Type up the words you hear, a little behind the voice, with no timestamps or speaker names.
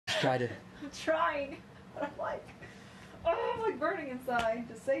try to... I'm trying, but I'm like, oh, I'm like burning inside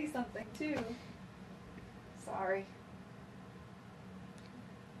to say something too. Sorry.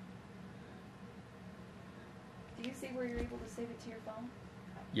 Do you see where you're able to save it to your phone?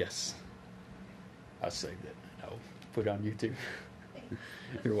 Yes. I saved it. I'll put it on YouTube.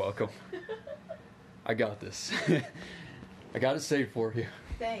 You're welcome. I got this. I got it saved for you.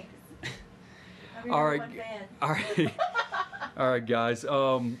 Thanks. I'm your All number right. one fan. All right. All right, guys.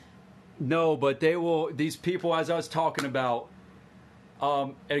 No, but they will. These people, as I was talking about.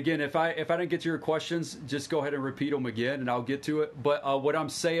 And again, if I didn't get to your questions, just go ahead and repeat them again, and I'll get to it. But what I'm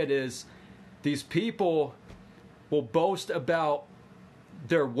saying is, these people will boast about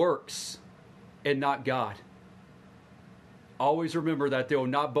their works and not God. Always remember that they will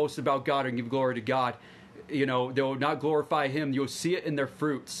not boast about God and give glory to God. You know, they will not glorify Him. You'll see it in their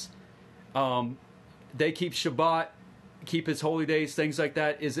fruits. They keep Shabbat, keep His holy days, things like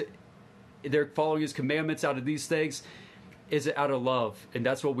that. Is it they're following His commandments out of these things? Is it out of love? And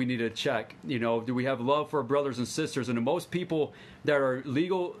that's what we need to check. You know, do we have love for our brothers and sisters? And most people that are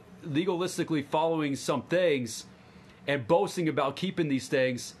legalistically following some things and boasting about keeping these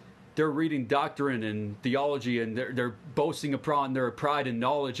things, they're reading doctrine and theology, and they're boasting upon their pride and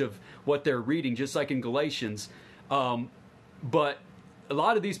knowledge of what they're reading, just like in Galatians. But a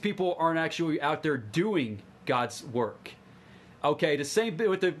lot of these people aren't actually out there doing God's work. Okay, the same bit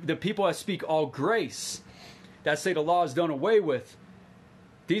with the people that speak all grace, that say the law is done away with.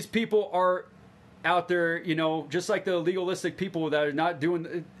 These people are out there, you know, just like the legalistic people that are not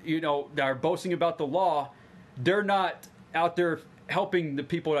doing, you know, that are boasting about the law. They're not out there helping the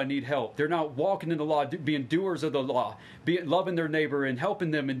people that need help. They're not walking in the law, being doers of the law, loving their neighbor and helping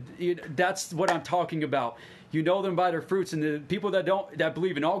them. And that's what I'm talking about. You know them by their fruits. And the people that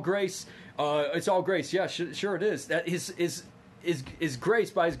believe in all grace, it's all grace. Yeah, sure it is. That is grace.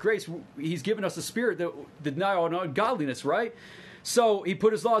 By His grace, He's given us a spirit that deny all ungodliness, right? So He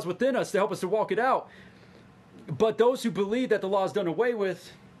put His laws within us to help us to walk it out. But those who believe that the law is done away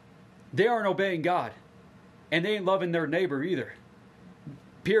with, they aren't obeying God. And they ain't loving their neighbor either.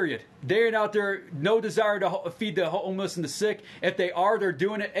 Period. They ain't out there, no desire to feed the homeless and the sick. If they are, they're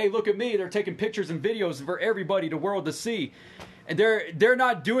doing it. Hey, look at me. They're taking pictures and videos for everybody, the world to see. And they're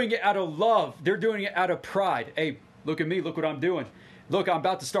not doing it out of love. They're doing it out of pride. Hey, look at me. Look what I'm doing. Look, I'm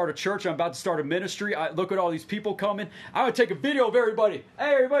about to start a church. I'm about to start a ministry. Look at all these people coming. I'm going to take a video of everybody.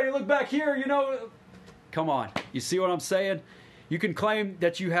 Hey, everybody, look back here. You know, come on. You see what I'm saying? You can claim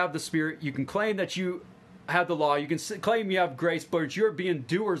that you have the Spirit. You can claim that you have the law. You can claim you have grace, but if you're being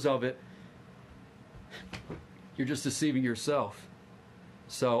doers of it, you're just deceiving yourself.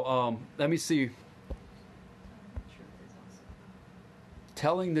 So, let me see.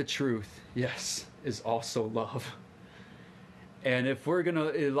 Telling the truth, yes, is also love. And if we're going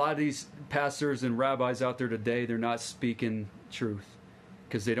to, a lot of these pastors and rabbis out there today, they're not speaking truth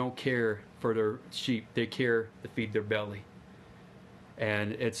because they don't care for their sheep. They care to feed their belly.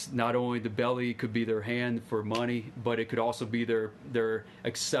 And it's not only the belly, it could be their hand for money, but it could also be their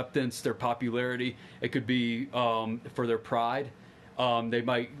acceptance, their popularity. It could be for their pride. They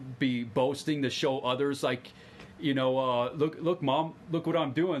might be boasting to show others, like, you know, look, Mom, look what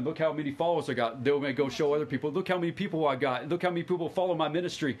I'm doing. Look how many followers I got. They'll go show other people. Look how many people I got. Look how many people follow my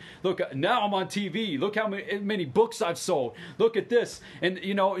ministry. Look, now I'm on TV. Look how many books I've sold. Look at this. And,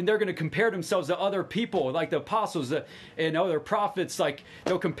 you know, and they're going to compare themselves to other people, like the apostles and other prophets. Like,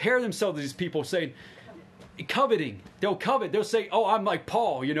 they'll compare themselves to these people, saying, coveting. They'll covet. They'll say, oh, I'm like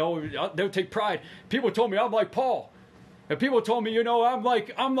Paul, you know. They'll take pride. People told me I'm like Paul. And people told me, you know, I'm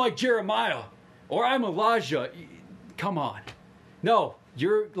like Jeremiah. Or I'm Elijah. Come on. No,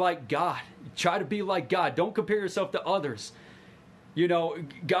 you're like God. Try to be like God. Don't compare yourself to others. You know,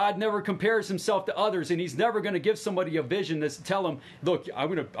 God never compares Himself to others, and He's never going to give somebody a vision that's tell them, look,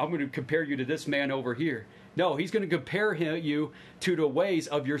 I'm going to compare you to this man over here. No, He's going to compare you to the ways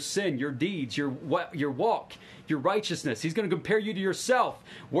of your sin, your deeds, your walk, your righteousness. He's going to compare you to yourself.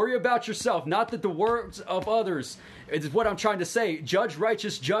 Worry about yourself, not that the words of others. It's what I'm trying to say. Judge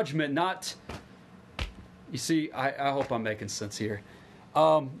righteous judgment, not... You see, I hope I'm making sense here.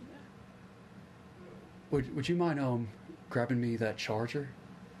 Would you mind grabbing me that charger?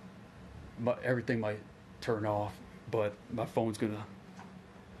 Everything might turn off, but my phone's gonna...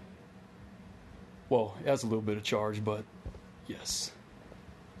 Well, it has a little bit of charge, but yes.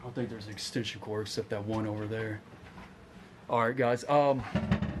 I don't think there's an extension cord except that one over there. All right, guys.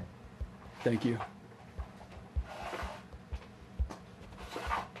 Thank you.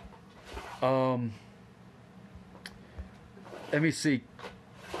 Let me see.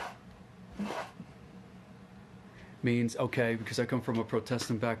 means, okay, because I come from a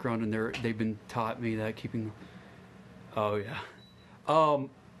Protestant background and they've been taught me that keeping. Oh yeah.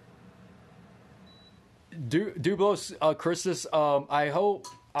 Dublos Christus. I hope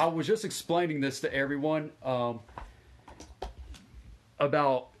I was just explaining this to everyone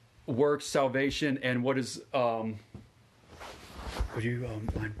about works salvation and what is. Would you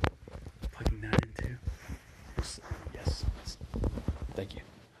mind plugging that into? Yes. Thank you.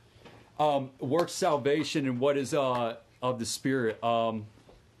 Works salvation and what is of the Spirit.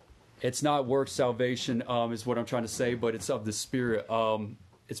 It's not works salvation is what I'm trying to say, but it's of the Spirit.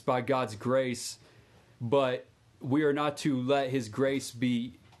 It's by God's grace, but we are not to let His grace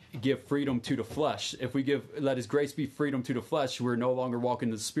give freedom to the flesh. If we let His grace be freedom to the flesh, we're no longer walking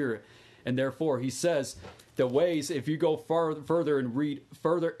in the Spirit. And therefore, He says the ways, if you go further and read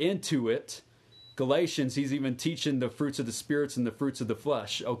further into it, Galatians, he's even teaching the fruits of the spirits and the fruits of the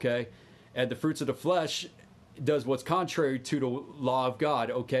flesh, okay? And the fruits of the flesh does what's contrary to the law of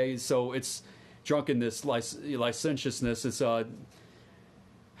God, okay? So it's drunkenness, licentiousness, it's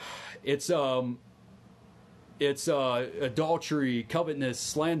adultery, covetousness,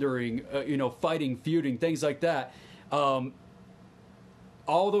 slandering, fighting, feuding, things like that. All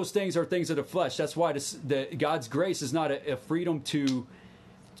those things are things of the flesh. That's why God's grace is not a freedom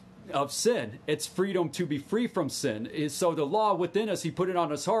of sin. It's freedom to be free from sin. So the law within us, He put it on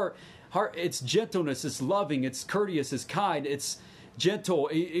His heart. It's gentleness, it's loving, it's courteous, it's kind, it's gentle.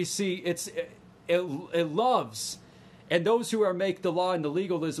 You see, it loves. And those who make the law and the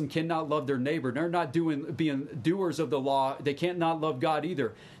legalism cannot love their neighbor. They're not being doers of the law. They can't not love God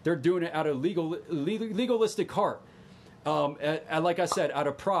either. They're doing it out of legalistic heart. Like I said, out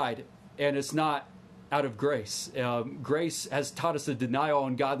of pride, and it's not out of grace. Grace has taught us to deny all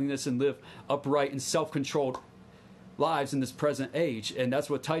ungodliness and live upright and self-controlled lives in this present age, and that's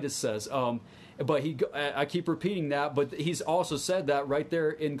what Titus says. But I keep repeating that, but he's also said that right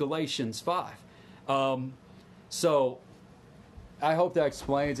there in Galatians 5. So I hope that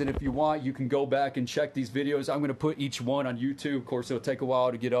explains, and if you want, you can go back and check these videos. I'm going to put each one on YouTube. Of course, it'll take a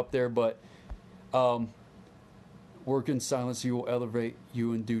while to get up there, but work in silence, He will elevate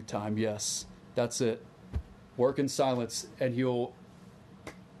you in due time. Yes, that's it. Work in silence, and He'll.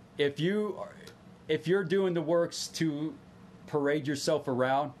 If you're doing the works to parade yourself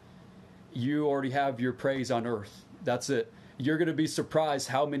around, you already have your praise on earth. That's it. You're going to be surprised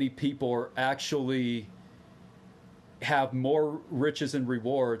how many people are actually have more riches and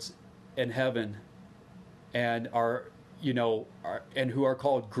rewards in heaven, and and who are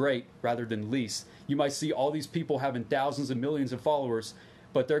called great rather than least. You might see all these people having thousands and millions of followers,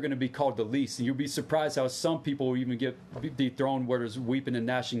 but they're going to be called the least. And you'll be surprised how some people will even get dethroned where there's weeping and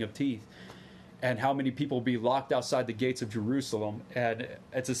gnashing of teeth, and how many people will be locked outside the gates of Jerusalem. And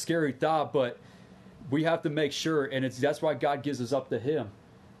it's a scary thought, but we have to make sure, and that's why God gives us up to Him.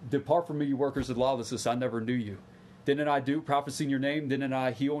 Depart from me, you workers of lawlessness, I never knew you. Didn't I do prophecy in your name? Didn't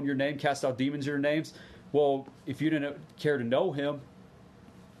I heal in your name, cast out demons in your names? Well, if you didn't care to know Him,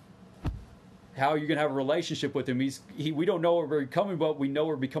 how are you going to have a relationship with Him? We don't know where we're becoming, but we know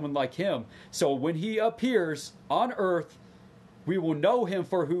we're becoming like Him. So when He appears on earth, we will know Him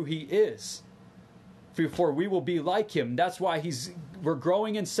for who He is. For we will be like Him. That's why we're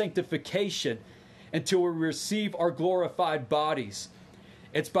growing in sanctification until we receive our glorified bodies.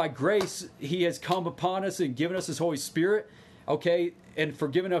 It's by grace He has come upon us and given us His Holy Spirit, okay, and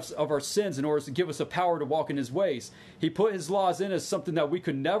forgiven us of our sins in order to give us the power to walk in His ways. He put His laws in us, something that we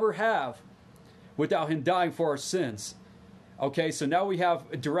could never have without Him dying for our sins. Okay, so now we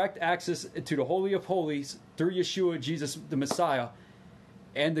have direct access to the Holy of Holies through Yeshua, Jesus, the Messiah,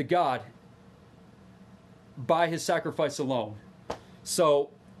 and the God by His sacrifice alone. So,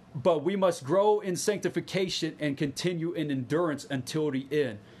 but we must grow in sanctification and continue in endurance until the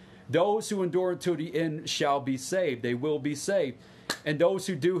end. Those who endure until the end shall be saved. They will be saved. And those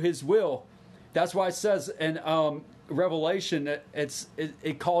who do His will. That's why it says in Revelation that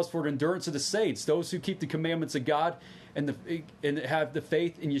it calls for the endurance of the saints. Those who keep the commandments of God and have the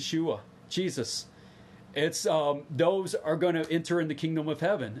faith in Yeshua, Jesus. It's those are going to enter in the kingdom of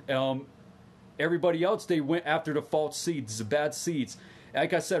heaven. Everybody else, they went after the false seeds, the bad seeds.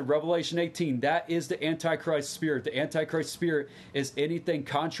 Like I said, Revelation 18, that is the Antichrist spirit. The Antichrist spirit is anything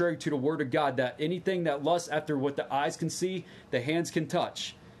contrary to the Word of God, that anything that lusts after what the eyes can see, the hands can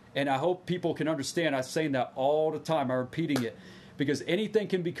touch. And I hope people can understand. I'm saying that all the time. I'm repeating it. because anything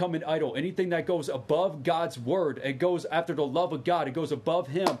can become an idol. Anything that goes above God's word, it goes after the love of God, it goes above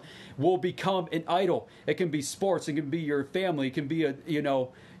him, will become an idol. It can be sports, it can be your family, it can be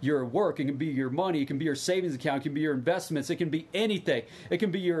your work, it can be your money, it can be your savings account, it can be your investments, it can be anything. It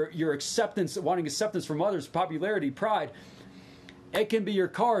can be your acceptance, wanting acceptance from others, popularity, pride. It can be your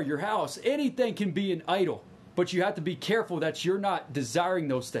car, your house. Anything can be an idol. But you have to be careful that you're not desiring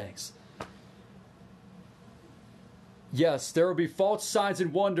those things. Yes, there will be false signs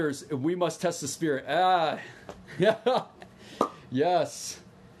and wonders, and we must test the spirit. Yeah. Yes.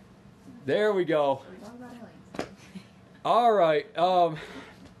 There we go. All right.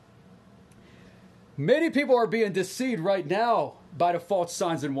 Many people are being deceived right now by the false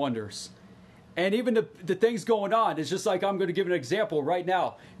signs and wonders. And even the things going on, it's just like, I'm going to give an example right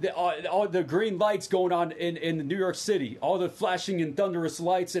now. All the green lights going on in New York City, all the flashing and thunderous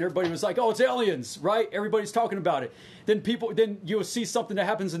lights, and everybody was like, oh, it's aliens, right? Everybody's talking about it. Then you'll see something that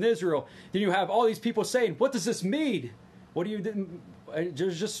happens in Israel. Then you have all these people saying, what does this mean? What do you,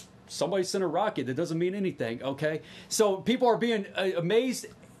 there's just somebody sent a rocket. That doesn't mean anything, okay? So people are being amazed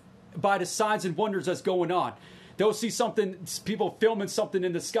by the signs and wonders that's going on. They'll see people filming something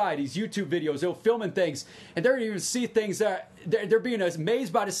in the sky, these YouTube videos, they'll filming things, and they're even see things that they're being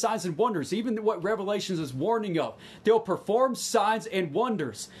amazed by the signs and wonders, even what Revelations is warning of. They'll perform signs and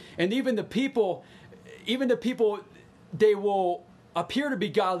wonders. And even the people, they will appear to be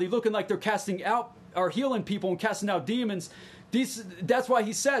godly, looking like they're casting out or healing people and casting out demons. That's why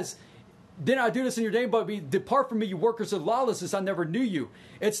he says, did I do this in your name? But depart from me, you workers of lawlessness. I never knew you.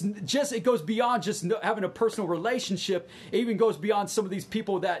 It goes beyond just having a personal relationship. It even goes beyond some of these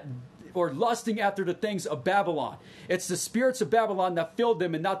people that are lusting after the things of Babylon. It's the spirits of Babylon that filled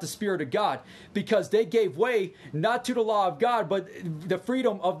them, and not the Spirit of God, because they gave way not to the law of God, but the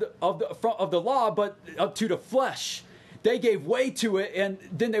freedom of the law, but up to the flesh. They gave way to it, and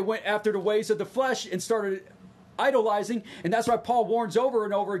then they went after the ways of the flesh and started idolizing. And that's why Paul warns over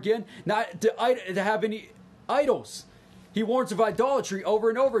and over again not to have any idols. He warns of idolatry over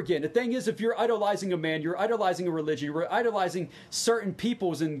and over again. The thing is, if you're idolizing a man, you're idolizing a religion, you're idolizing certain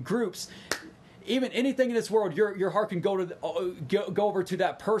peoples and groups, even anything in this world, your heart can go over to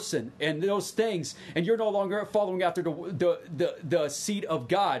that person and those things, and you're no longer following after the seed of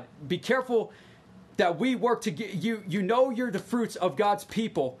God. Be careful that we work to get you. You're the fruits of God's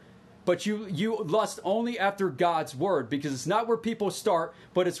people, but you lust only after God's word, because it's not where people start,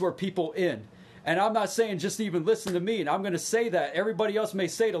 but it's where people end. And I'm not saying just even listen to me, and I'm going to say that. Everybody else may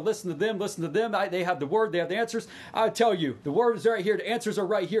say to listen to them. They have the word, they have the answers. I tell you, the word is right here, the answers are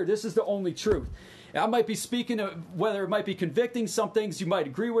right here. This is the only truth. And I might be speaking of whether it might be convicting, some things you might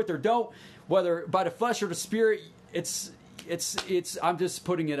agree with or don't, whether by the flesh or the spirit. I'm just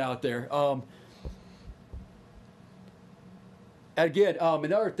putting it out there. Again,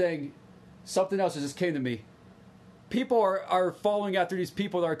 another thing, something else that just came to me. People are following after these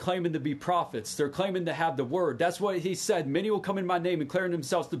people that are claiming to be prophets. They're claiming to have the word. That's what he said. Many will come in my name, declaring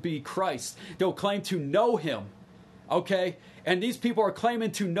themselves to be Christ. They'll claim to know him. Okay? And these people are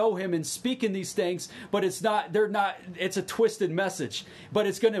claiming to know him and speaking these things, but it's a twisted message. But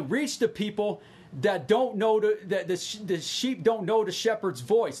it's going to reach the people that don't know the sheep don't know the shepherd's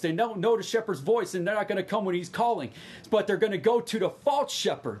voice. They don't know the shepherd's voice, and they're not going to come when he's calling. But they're going to go to the false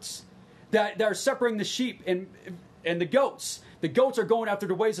shepherds that are separating the sheep and the goats. The goats are going after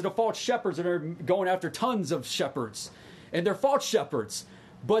the ways of the false shepherds, and are going after tons of shepherds. And they're false shepherds.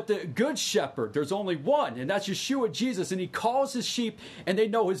 But the good shepherd, there's only one, and that's Yeshua, Jesus. And he calls his sheep, and they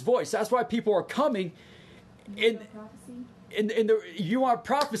know his voice. That's why people are coming. You want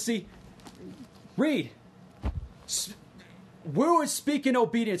prophecy? Read. Who is speaking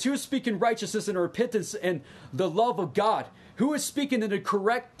obedience? Who is speaking righteousness and repentance and the love of God? Who is speaking in the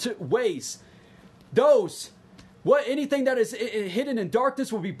correct ways? Anything that is hidden in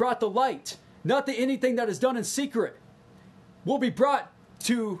darkness will be brought to light. Anything that is done in secret will be brought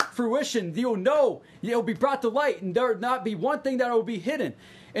to fruition. You'll know. It'll be brought to light, and there will not be one thing that will be hidden.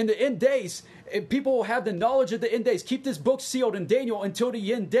 In the end days, people will have the knowledge of the end days. Keep this book sealed in Daniel until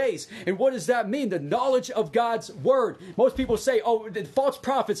the end days. And what does that mean? The knowledge of God's word. Most people say, the false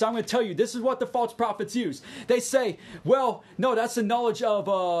prophets, I'm going to tell you, this is what the false prophets use. They say, well, no, that's the knowledge of,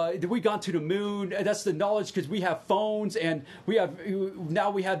 we gone to the moon. That's the knowledge because we have phones, and we have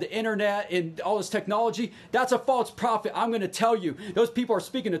the internet and all this technology. That's a false prophet. I'm going to tell you, those people are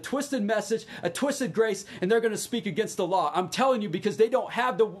speaking a twisted message, a twisted grace, and they're going to speak against the law. I'm telling you, because they don't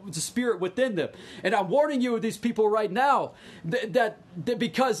have the spirit within them. And I'm warning you of these people right now that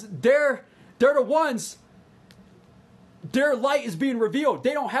because they're the ones their light is being revealed.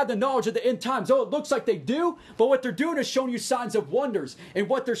 They don't have the knowledge of the end times. Oh, it looks like they do, but what they're doing is showing you signs of wonders. And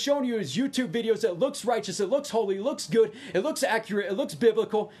what they're showing you is YouTube videos that looks righteous, it looks holy, it looks good, it looks accurate, it looks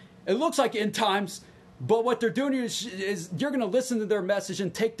biblical, it looks like end times. But what they're doing is you're going to listen to their message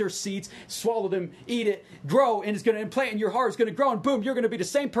and take their seeds, swallow them, eat it, grow, and it's going to implant in your heart. It's going to grow, and boom, you're going to be the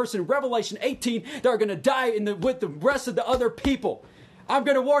same person in Revelation 18 that are going to die with the rest of the other people. I'm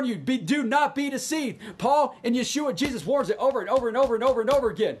going to warn you, do not be deceived. Paul and Yeshua, Jesus warns it over and over and over and over and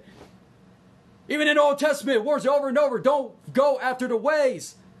over again. Even in the Old Testament, it warns it over and over. Don't go after the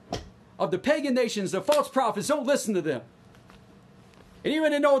ways of the pagan nations, the false prophets. Don't listen to them. And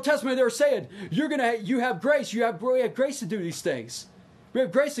even in the Old Testament, they were saying, you have grace. We have grace to do these things. We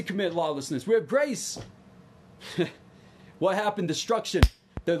have grace to commit lawlessness. We have grace. What happened? Destruction.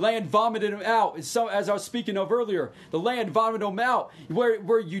 The land vomited them out. So, as I was speaking of earlier, the land vomited them out.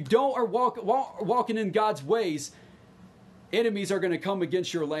 Where you don't are walking in God's ways, enemies are going to come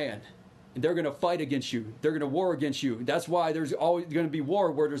against your land. And they're going to fight against you. They're going to war against you. That's why there's always going to be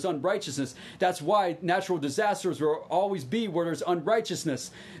war where there's unrighteousness. That's why natural disasters will always be where there's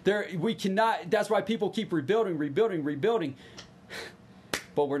unrighteousness. That's why people keep rebuilding.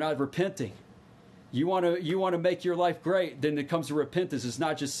 But we're not repenting. You want to make your life great, then it comes to repentance. It's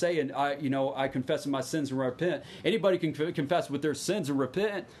not just saying, I confess my sins and repent. Anybody can confess with their sins and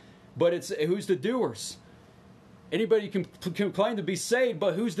repent, but it's who's the doers? Anybody can claim to be saved,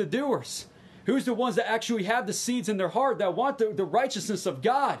 but who's the doers? Who's the ones that actually have the seeds in their heart, that want the righteousness of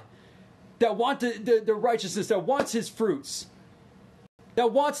God, that want the righteousness, that wants His fruits,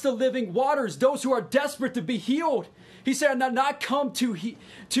 that wants the living waters, those who are desperate to be healed. He said, "I did not come to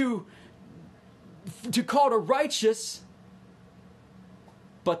call the righteous,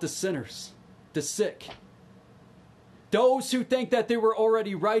 but the sinners, the sick. Those who think that they were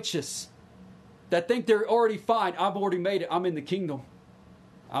already righteous, that think they're already fine. I've already made it. I'm in the kingdom.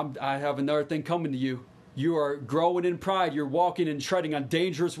 I have another thing coming to you. You are growing in pride. You're walking and treading on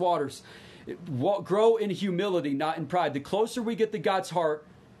dangerous waters. Grow in humility, not in pride. The closer we get to God's heart,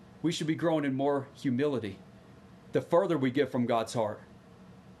 we should be growing in more humility. The further we get from God's heart,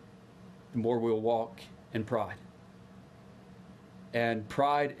 the more we'll walk in pride. And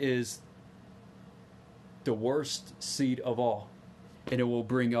pride is the worst seed of all. And it will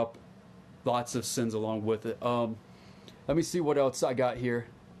bring up lots of sins along with it. Let me see what else I got here.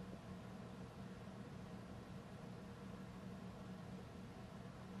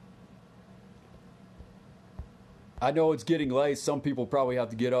 I know it's getting late. Some people probably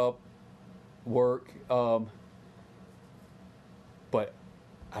have to get up, work. But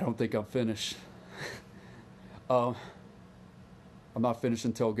I don't think I'm finished. I'm not finished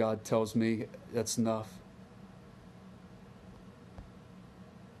until God tells me that's enough.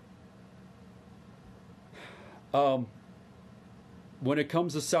 When it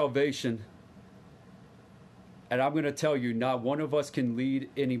comes to salvation, and I'm going to tell you, not one of us can lead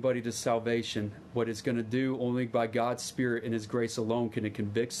anybody to salvation. What it's going to do, only by God's Spirit and His grace alone can it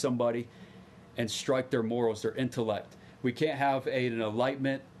convict somebody and strike their morals, their intellect. We can't have an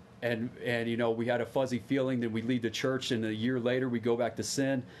enlightenment and we had a fuzzy feeling, then we leave the church and a year later we go back to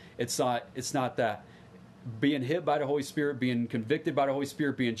sin. It's not that. Being hit by the Holy Spirit, being convicted by the Holy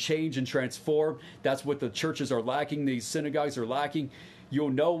Spirit, being changed and transformed, that's what the churches are lacking, these synagogues are lacking. You'll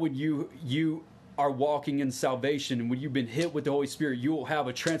know when you are walking in salvation, and when you've been hit with the Holy Spirit, you will have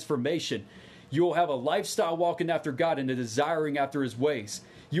a transformation. You will have a lifestyle walking after God and a desiring after His ways.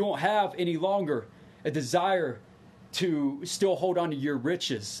 You won't have any longer a desire to still hold on to your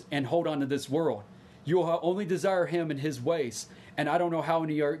riches and hold on to this world. You will only desire Him and His ways. And I don't know how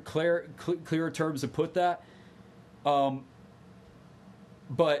many are clearer terms to put that. But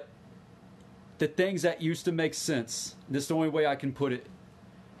the things that used to make sense, this is the only way I can put it.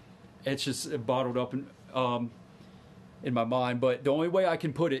 It's just bottled up in my mind. But the only way I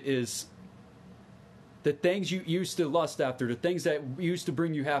can put it is the things you used to lust after, the things that used to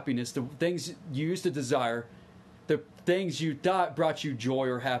bring you happiness, the things you used to desire, the things you thought brought you joy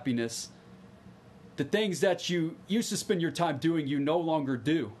or happiness, the things that you used to spend your time doing, you no longer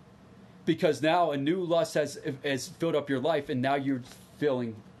do. Because now a new lust has filled up your life, and now you're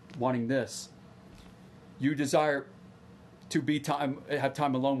wanting this. You desire to have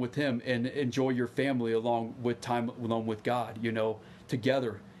time alone with Him and enjoy your family along with God,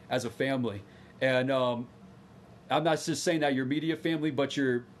 together as a family. And I'm not just saying that your media family, but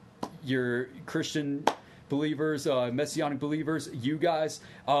your Christian believers, Messianic believers, you guys,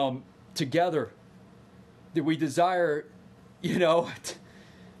 together, that we desire, to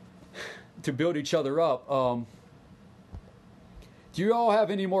build each other up. Do you all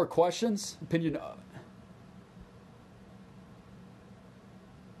have any more questions?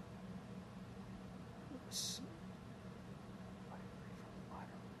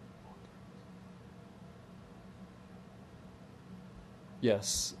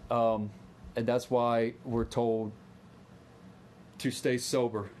 Yes. And that's why we're told to stay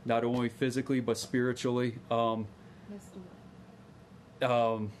sober, not only physically but spiritually.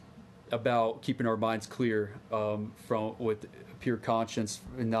 About keeping our minds clear from with pure conscience,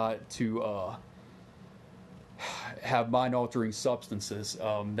 and not to have mind-altering substances.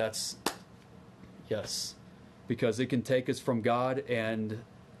 That's yes, because it can take us from God, and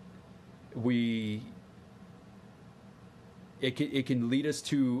it can lead us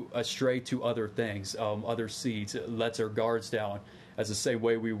to astray to other things, other seeds. It lets our guards down. As the same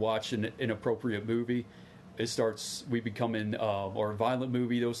way we watch an inappropriate movie, we become in or a violent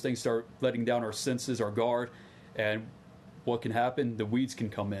movie. Those things start letting down our senses, our guard, and what can happen? The weeds can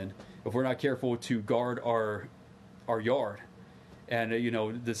come in if we're not careful to guard our yard. And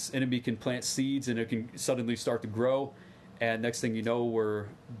this enemy can plant seeds, and it can suddenly start to grow. And next thing you know, we're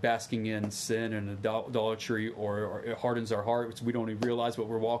basking in sin and idolatry, or it hardens our heart, which we don't even realize what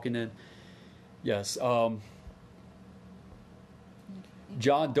we're walking in. Yes.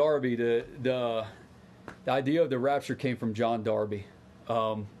 John Darby, the idea of the rapture came from John Darby.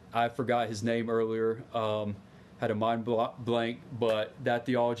 I forgot his name earlier, had a mind blank, but that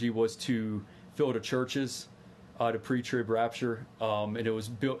theology was to fill the churches, the pre-trib rapture, and it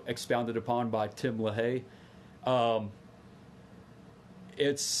was expounded upon by Tim LaHaye.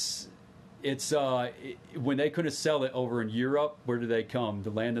 It's when they couldn't sell it over in Europe, where do they come?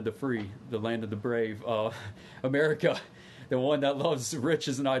 The land of the free, the land of the brave, America, the one that loves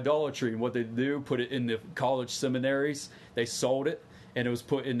riches and idolatry. And what they do, put it in the college seminaries. They sold it, and it was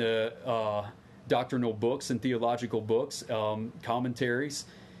put in the doctrinal books and theological books, commentaries.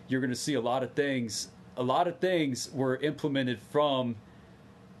 You're going to see a lot of things. A lot of things were implemented from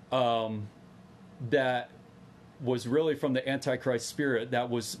that was really from the Antichrist spirit that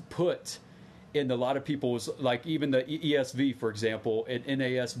was put in a lot of people's, like even the ESV, for example, and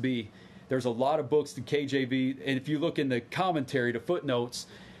NASB. There's a lot of books, the KJV, and if you look in the commentary, the footnotes,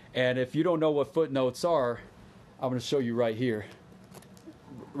 and if you don't know what footnotes are, I'm going to show you right here.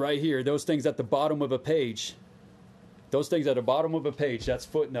 Right here, those things at the bottom of a page. Those things at the bottom of a page, that's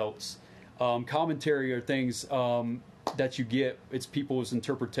footnotes. Commentary are things that you get. It's people's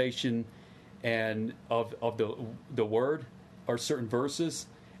interpretation and of the word or certain verses,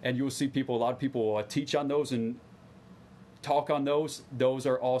 and you will see a lot of people teach on those and talk on those. Those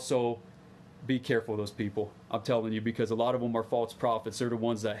are also, be careful of those people, I'm telling you, because a lot of them are false prophets. They're the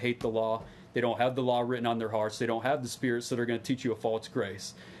ones that hate the law. They don't have the law written on their hearts. They don't have the Spirit, so they're going to teach you a false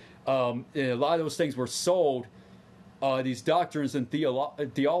grace. And a lot of those things were sold. These doctrines and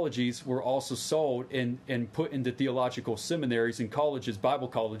theologies were also sold and put into theological seminaries and colleges, Bible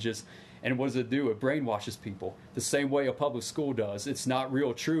colleges. And what does it do? It brainwashes people the same way a public school does. It's not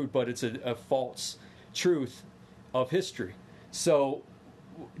real truth, but it's a false truth of history. So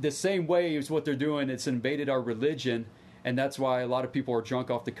the same way is what they're doing. It's invaded our religion, and that's why a lot of people are drunk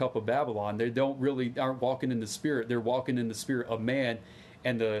off the cup of Babylon. They aren't walking in the Spirit. They're walking in the spirit of man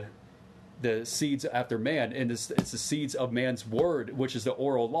and the seeds after man, and it's the seeds of man's word, which is the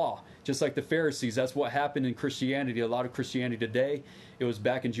oral law. Just like the Pharisees, that's what happened in Christianity. A lot of Christianity today, it was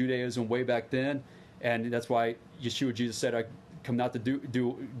back in Judaism way back then, and that's why Jesus said, "I came not to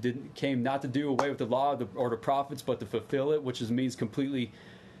do away with the law or the prophets, but to fulfill it," which means completely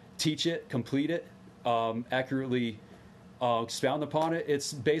teach it, complete it, accurately expound upon it.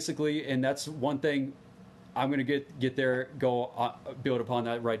 It's basically, and that's one thing. I'm going to get there, build upon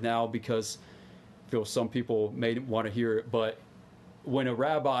that right now, because I feel some people may want to hear it. But when a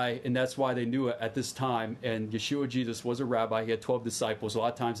rabbi, and that's why they knew it at this time, and Yeshua Jesus was a rabbi, he had 12 disciples. A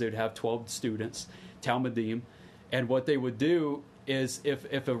lot of times they would have 12 students, Talmudim. And what they would do is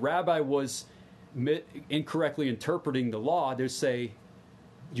if a rabbi was incorrectly interpreting the law, they'd say,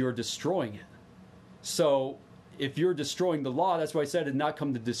 "You're destroying it." So if you're destroying the law, that's why I said it did not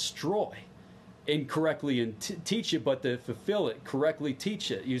come to destroy incorrectly and teach it, but to fulfill it, correctly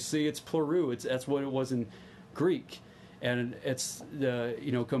teach it. You see, it's plural. That's what it was in Greek, and it's the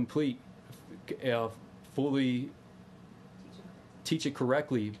complete, fully teach it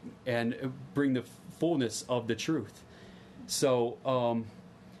correctly and bring the fullness of the truth. So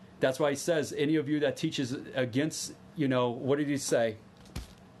that's why he says, any of you that teaches against, what did he say?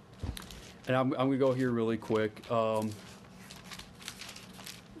 And I'm going to go here really quick.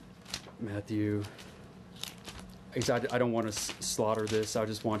 Matthew, I don't want to slaughter this. I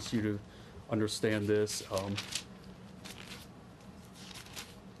just want you to understand this.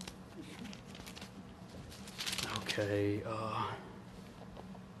 Okay.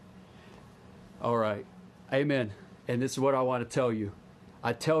 All right. Amen. And this is what I want to tell you.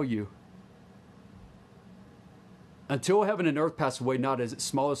 I tell you, until heaven and earth pass away, not as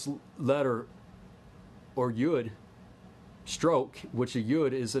smallest letter or yud, stroke, which a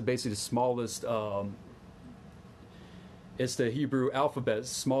yud is basically the smallest, it's the Hebrew alphabet,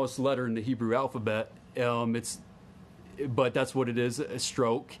 smallest letter in the Hebrew alphabet. But that's what it is, a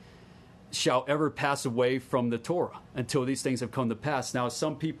stroke, shall ever pass away from the Torah until these things have come to pass. Now,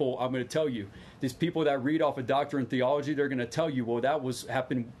 some people, I'm going to tell you, these people that read off of doctrine and theology, they're going to tell you, well, that was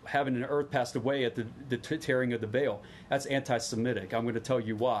having an earth passed away at the tearing of the veil. That's anti-Semitic. I'm going to tell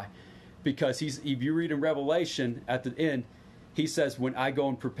you why. Because if you read in Revelation at the end, he says, when I go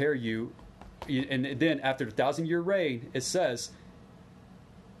and prepare you, and then after the 1,000-year reign, it says,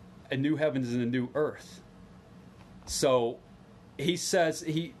 a new heavens and a new earth. So he says,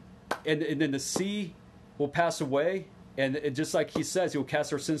 and then the sea will pass away, and just like he says, he'll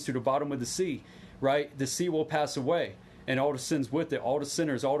cast our sins to the bottom of the sea, right? The sea will pass away, and all the sins with it, all the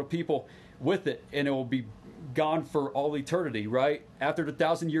sinners, all the people with it, and it will be gone for all eternity, right? After the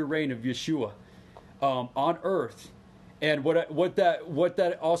 1,000-year reign of Yeshua on earth. And what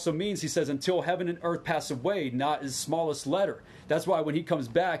that also means, he says, until heaven and earth pass away, not his smallest letter. That's why when he comes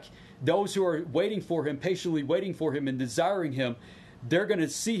back, those who are waiting for him, patiently waiting for him and desiring him, they're going to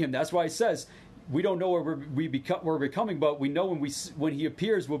see him. That's why he says, we don't know where we're becoming, but we know when he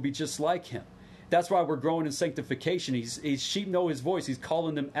appears, we'll be just like him. That's why we're growing in sanctification. His sheep know his voice. He's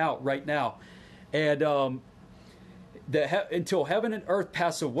calling them out right now. And until heaven and earth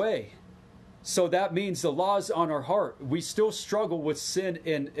pass away. So that means the law is on our heart. We still struggle with sin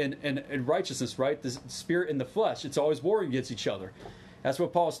and righteousness, right? The spirit and the flesh. It's always warring against each other. That's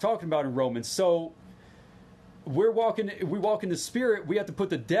what Paul's talking about in Romans. So we walk in the spirit. We have to put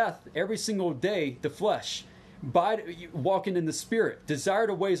to death every single day the flesh by walking in the spirit. Desire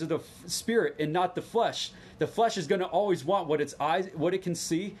the ways of the spirit and not the flesh. The flesh is going to always want what its eyes, what it can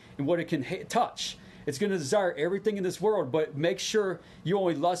see, and what it can touch. It's going to desire everything in this world, but make sure you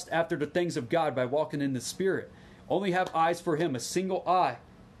only lust after the things of God by walking in the Spirit. Only have eyes for Him, a single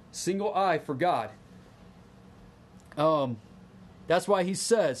eye for God. That's why he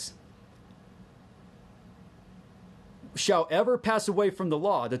says, shall ever pass away from the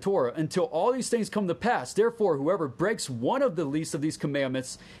law, the Torah, until all these things come to pass. Therefore, whoever breaks one of the least of these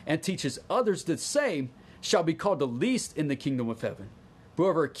commandments and teaches others the same shall be called the least in the kingdom of heaven.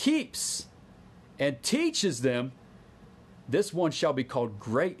 Whoever keeps and teaches them, this one shall be called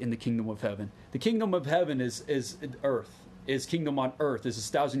great in the kingdom of heaven. The kingdom of heaven is earth, is kingdom on earth, is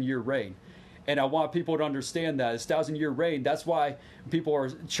a 1,000-year reign. And I want people to understand that. It's 1,000-year reign. That's why people are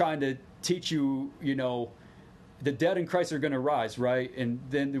trying to teach you, the dead in Christ are going to rise, right? And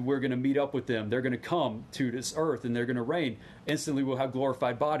then we're going to meet up with them. They're going to come to this earth and they're going to reign. Instantly we'll have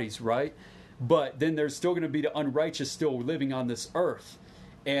glorified bodies, right? But then there's still going to be the unrighteous still living on this earth.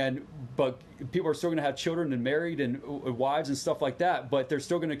 But people are still going to have children and married and wives and stuff like that, but they're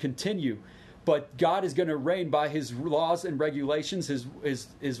still going to continue. But God is going to reign by His laws and regulations,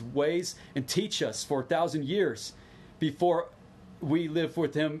 His ways, and teach us for 1,000 years before we live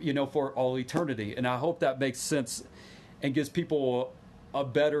with Him, for all eternity. And I hope that makes sense and gives people a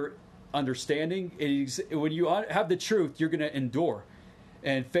better understanding. When you have the truth, you're going to endure.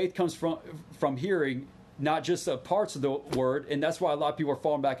 And faith comes from hearing, not just parts of the word, and that's why a lot of people are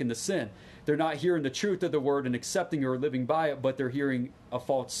falling back into sin. They're not hearing the truth of the word and accepting or living by it, but they're hearing a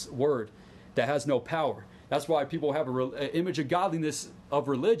false word that has no power. That's why people have an image of godliness of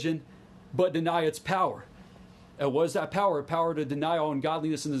religion, but deny its power. And what is that power? Power to deny all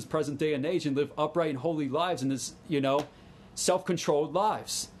ungodliness in this present day and age and live upright and holy lives in this, self-controlled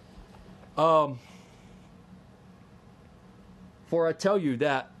lives. For I tell you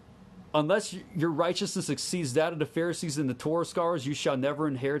that unless your righteousness exceeds that of the Pharisees and the Torah scholars, you shall never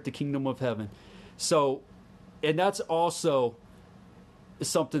inherit the kingdom of heaven. So, and that's also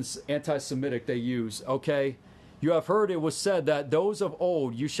something anti-Semitic they use, okay? You have heard it was said that those of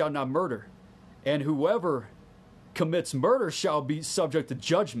old you shall not murder, and whoever commits murder shall be subject to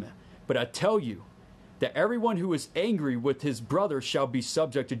judgment. But I tell you that everyone who is angry with his brother shall be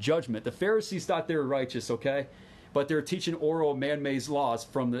subject to judgment. The Pharisees thought they were righteous, okay? But they're teaching oral man-made laws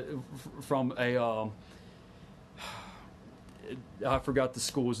from a I forgot the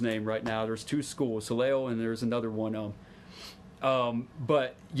school's name right now. There's two schools, Hillel, and there's another one.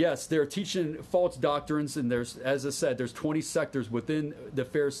 But yes, they're teaching false doctrines, and there's, as I said, there's 20 sectors within the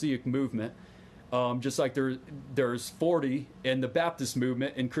Pharisaic movement. Just like there's 40 in the Baptist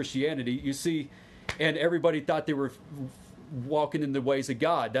movement in Christianity. You see, and everybody thought they were walking in the ways of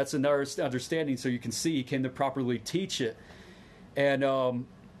God. That's another understanding, so you can see He came to properly teach it. And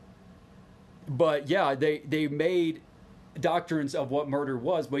but yeah, they made doctrines of what murder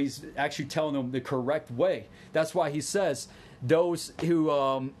was, but he's actually telling them the correct way. That's why he says, those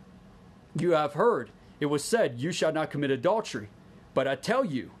who you have heard, it was said, you shall not commit adultery. But I tell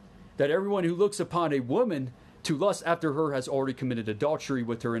you that everyone who looks upon a woman to lust after her has already committed adultery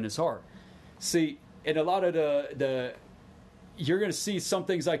with her in his heart. See, in a lot of the you're going to see some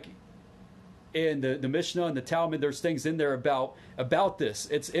things like in the Mishnah and the Talmud, there's things in there about this.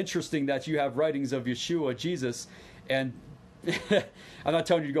 It's interesting that you have writings of Yeshua, Jesus, and I'm not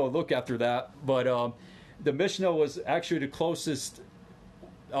telling you to go look after that, but the Mishnah was actually the closest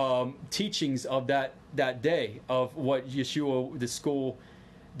teachings of that day of what Yeshua, the school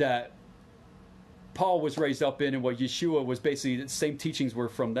that Paul was raised up in, and what Yeshua was basically the same teachings were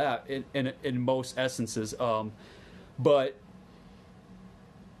from that in most essences. But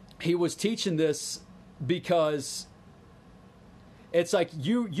he was teaching this because it's like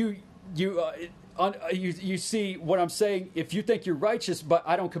you see what I'm saying. If you think you're righteous, but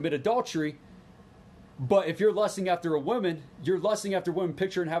I don't commit adultery, but if you're lusting after a woman, you're lusting after women,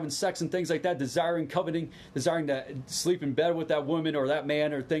 picturing having sex and things like that, desiring, coveting, desiring to sleep in bed with that woman or that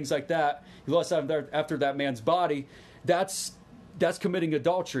man or things like that. You lust after that man's body. That's committing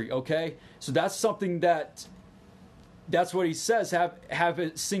adultery. Okay, so that's something that's what he says. Have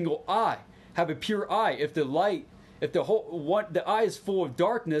a single eye, have a pure eye. If the eye is full of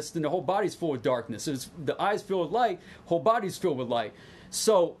darkness, then the whole body's full of darkness. If the eye is filled with light, whole body's filled with light.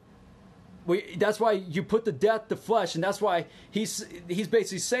 So that's why you put to death the flesh, and that's why he's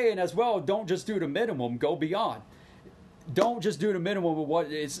basically saying as well, don't just do the minimum, go beyond. Don't just do the minimum of what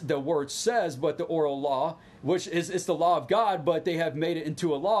the word says, but the oral law, which is the law of God, but they have made it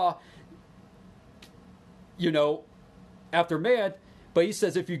into a law, after man. But he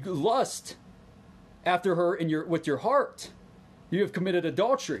says if you lust after her with your heart, you have committed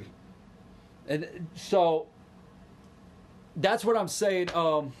adultery. And so that's what I'm saying.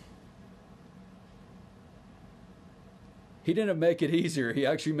 He didn't make it easier. He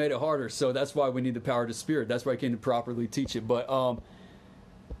actually made it harder. So that's why we need the power of the Spirit. That's why I came to properly teach it. But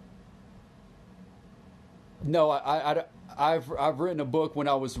no, I've written a book when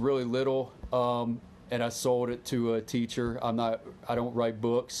I was really little, and I sold it to a teacher. I don't write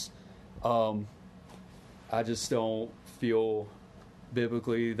books. I just don't feel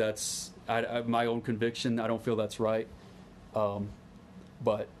biblically that's my own conviction. I don't feel that's right.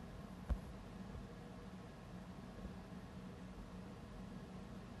 But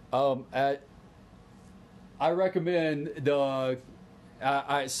I recommend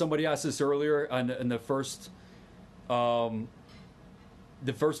somebody asked this earlier in the first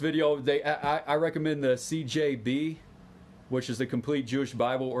video. I recommend the CJB, which is the Complete Jewish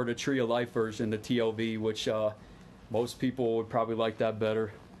Bible, or the Tree of Life version, the TLV, which most people would probably like that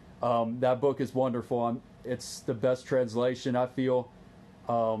better. That book is wonderful. It's the best translation, I feel.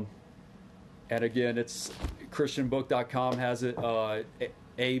 And again, it's christianbook.com has it.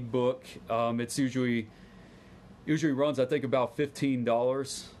 A book. It's usually runs, I think, about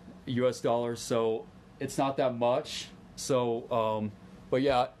 $15 US dollars, so it's not that much. So but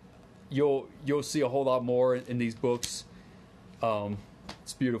yeah, you'll see a whole lot more in these books.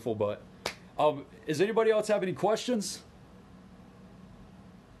 It's beautiful. But does anybody else have any questions?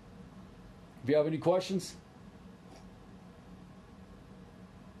 If you have any questions,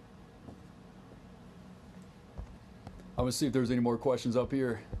 I'm going to see if there's any more questions up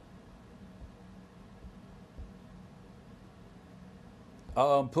here.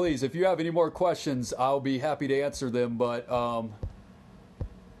 Please, if you have any more questions, I'll be happy to answer them, but I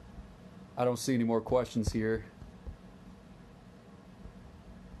don't see any more questions here.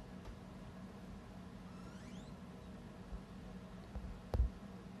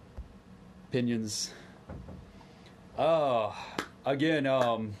 Opinions.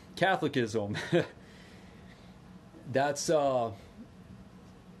 Again, Catholicism. That's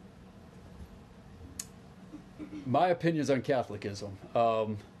my opinions on Catholicism.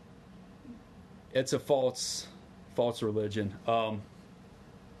 It's a false religion.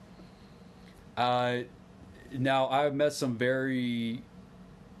 Now I've met some very,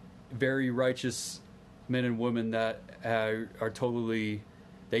 very righteous men and women that are totally,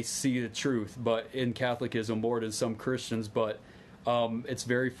 they see the truth, but in Catholicism more than some Christians, but it's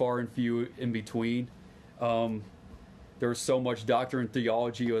very far and few in between. There's so much doctrine and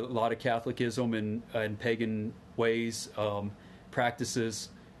theology, a lot of Catholicism and pagan ways, practices,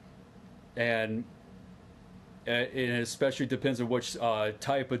 and it especially depends on which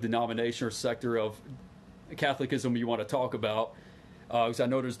type of denomination or sector of Catholicism you want to talk about. Because I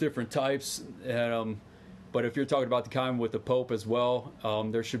know there's different types, but if you're talking about the kind with the Pope as well,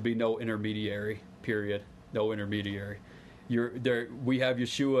 there should be no intermediary, period. No intermediary. We have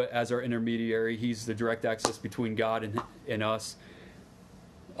Yeshua as our intermediary. He's the direct access between God and us.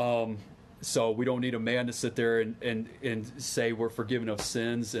 So we don't need a man to sit there and say we're forgiven of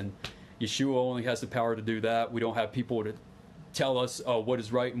sins. And Yeshua only has the power to do that. We don't have people to tell us what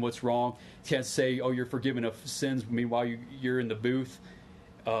is right and what's wrong. Can't say, oh, you're forgiven of sins. Meanwhile, you're in the booth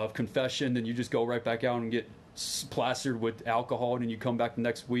of confession, and you just go right back out and get plastered with alcohol, and then you come back the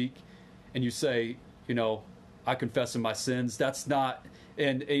next week and you say, I confess of my sins. That's not,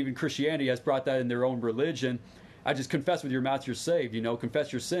 and even Christianity has brought that in their own religion. I just confess with your mouth you're saved,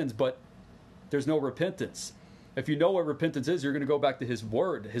 confess your sins, but there's no repentance. If you know what repentance is, you're going to go back to His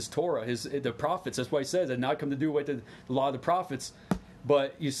Word, His Torah, the prophets. That's why He says, "And not come to do away the law of the prophets,"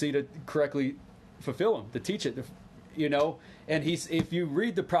 but you see, to correctly fulfill them, to teach it, And if you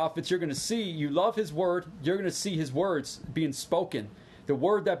read the prophets, you're going to see, you love His Word, you're going to see His words being spoken, the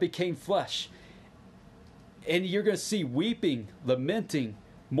Word that became flesh, and you're going to see weeping, lamenting,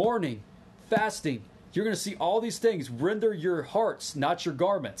 mourning, fasting. You're going to see all these things. Render your hearts, not your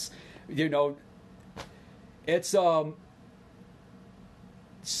garments. It's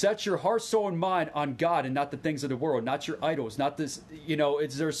set your heart, soul, and mind on God and not the things of the world, not your idols, not this.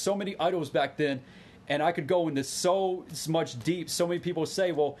 There's so many idols back then, and I could go into so much deep. So many people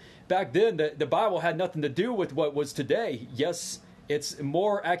say, well, back then the Bible had nothing to do with what was today. Yes, it's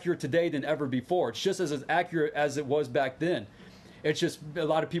more accurate today than ever before. It's just as accurate as it was back then. It's just a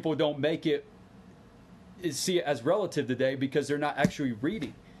lot of people don't see it as relative today because they're not actually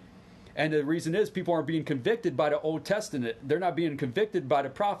reading. And the reason is people aren't being convicted by the Old Testament. They're not being convicted by the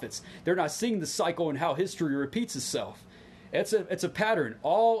prophets. They're not seeing the cycle and how history repeats itself. It's a pattern.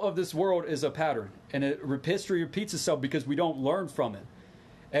 All of this world is a pattern. And history repeats itself because we don't learn from it.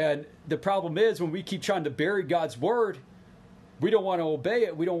 And the problem is when we keep trying to bury God's Word, we don't want to obey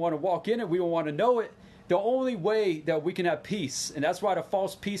it. We don't want to walk in it. We don't want to know it. The only way that we can have peace, and that's why the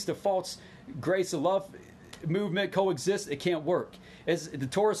false peace, the false grace of love movement coexist, it can't work. As the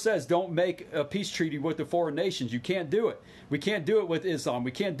Torah says, don't make a peace treaty with the foreign nations. You can't do it. We can't do it with Islam.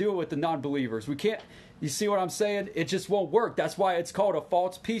 We can't do it with the non-believers. We can't. You see what I'm saying? It just won't work. That's why it's called a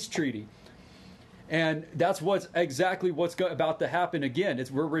false peace treaty. And that's exactly what's about to happen again.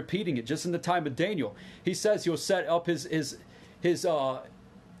 We're repeating it just in the time of Daniel. He says He'll set up his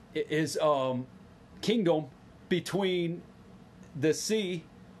kingdom between the sea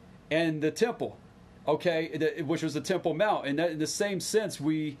and the temple. Okay, which was the Temple Mount, and that, in the same sense,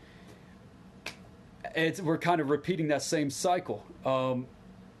 we're kind of repeating that same cycle.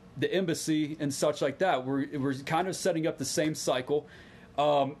 The embassy and such like that, we're kind of setting up the same cycle,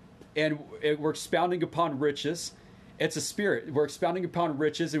 and we're expounding upon riches. It's a spirit. We're expounding upon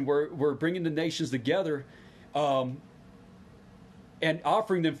riches, and we're bringing the nations together, and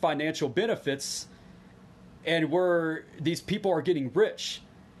offering them financial benefits, and these people are getting rich.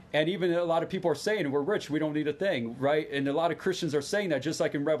 And even a lot of people are saying, we're rich, we don't need a thing, right? And a lot of Christians are saying that, just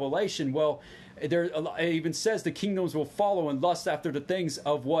like in Revelation. Well, it even says the kingdoms will follow and lust after the things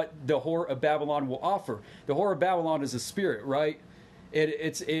of what the whore of Babylon will offer. The whore of Babylon is a spirit, right?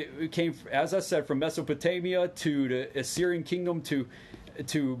 It came, as I said, from Mesopotamia to the Assyrian kingdom to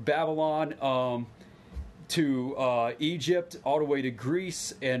Babylon, to Egypt, all the way to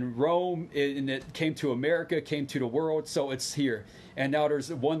Greece and Rome, and it came to America, came to the world, so it's here. And now there's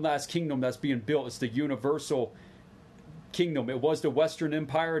one last kingdom that's being built. It's the universal kingdom. It was the Western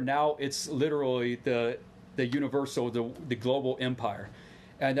Empire. Now it's literally the universal, the global empire.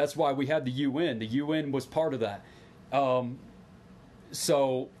 And that's why we had the UN. The UN was part of that.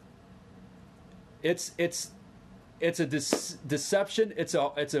 So it's a deception.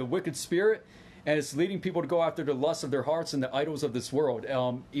 It's a wicked spirit. And it's leading people to go after the lust of their hearts and the idols of this world.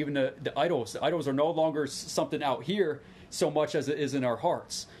 Even the idols. The idols are no longer something out here so much as it is in our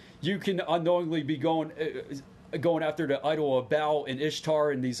hearts. You can unknowingly be going after the idol of Baal and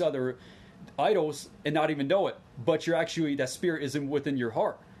Ishtar and these other idols and not even know it. But that spirit isn't within your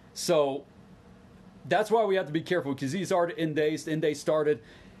heart. So that's why we have to be careful, because these are the end days. The end days started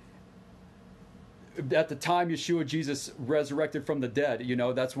at the time Yeshua, Jesus, resurrected from the dead.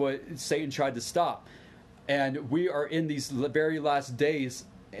 That's what Satan tried to stop. And we are in these very last days,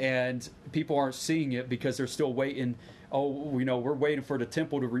 and people aren't seeing it because they're still waiting. We're waiting for the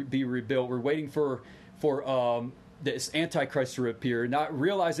temple to be rebuilt. We're waiting for this Antichrist to appear, not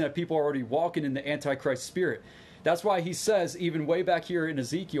realizing that people are already walking in the Antichrist spirit. That's why he says, even way back here in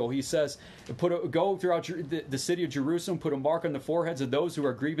Ezekiel, he says, go throughout the city of Jerusalem, put a mark on the foreheads of those who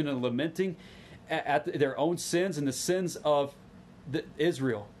are grieving and lamenting at their own sins and the sins of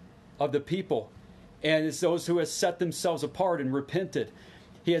Israel, of the people. And it's those who have set themselves apart and repented.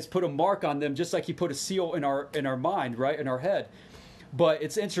 He has put a mark on them, just like he put a seal in our mind, right, in our head. But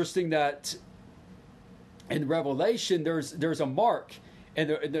it's interesting that in Revelation, there's a mark, and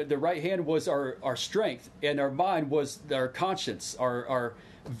the right hand was our strength, and our mind was our conscience, our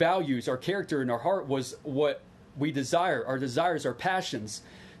values, our character, and our heart was what we desire, our desires, our passions.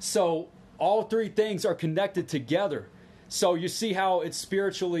 So all three things are connected together. So you see how it's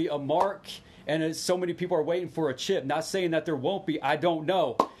spiritually a mark, and so many people are waiting for a chip. Not saying that there won't be, I don't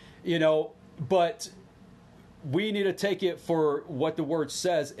know, but we need to take it for what the word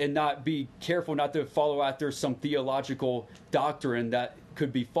says and not be careful not to follow after some theological doctrine that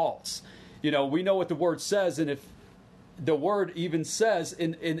could be false. We know what the word says, and if the word even says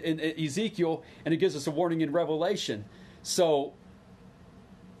in Ezekiel, and it gives us a warning in Revelation. So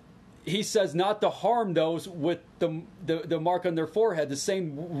he says not to harm those with the mark on their forehead, the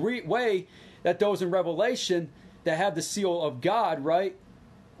same way that those in Revelation that have the seal of God, right,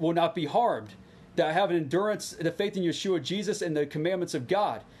 will not be harmed. That have an endurance, the faith in Yeshua Jesus and the commandments of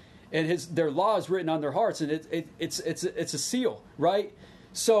God, and their law is written on their hearts, and it's a seal, right?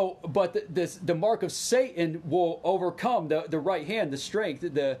 So, but the mark of Satan will overcome the right hand, the strength,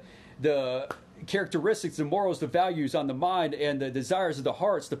 the characteristics, the morals, the values on the mind, and the desires of the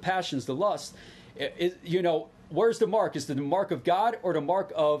hearts, the passions, the lusts. Where's the mark? Is it the mark of God or the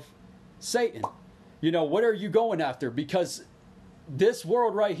mark of Satan? What are you going after? Because this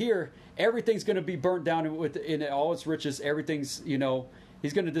world right here, everything's going to be burnt down in all its riches. Everything's,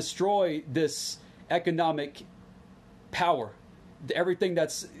 he's going to destroy this economic power. Everything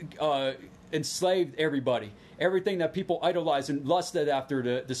that's enslaved everybody. Everything that people idolize and lusted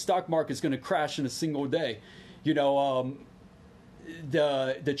after. The stock market is going to crash in a single day. The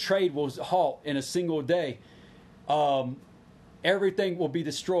trade will halt in a single day. Everything will be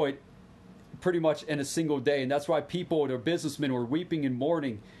destroyed pretty much in a single day. And that's why people, their businessmen, were weeping and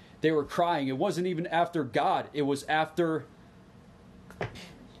mourning. They were crying. It wasn't even after God. It was after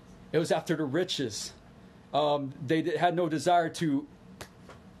the riches. They had no desire to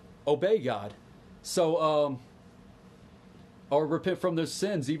obey God. So, or repent from their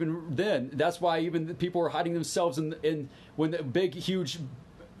sins. Even then, that's why even the people were hiding themselves in when the big, huge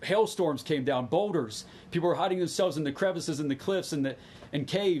hailstorms came down, boulders. People were hiding themselves in the crevices and the cliffs and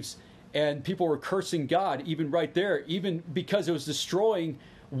caves, and people were cursing God even right there, even because it was destroying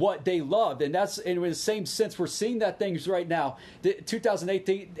what they loved. And that's in the same sense we're seeing that things right now.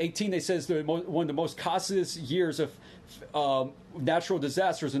 2018 they say is one of the most costliest years of natural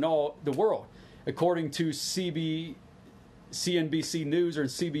disasters in all the world, according to CNBC News or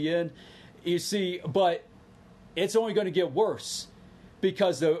CBN. You see, but it's only going to get worse,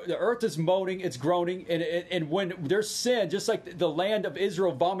 because the earth is moaning, it's groaning, and when there's sin, just like the land of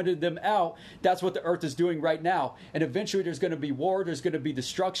Israel vomited them out, that's what the earth is doing right now. And eventually there's going to be war, there's going to be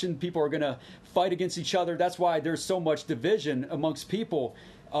destruction, people are going to fight against each other. That's why there's so much division amongst people,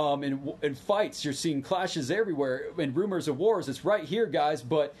 in fights. You're seeing clashes everywhere and rumors of wars. It's right here, guys.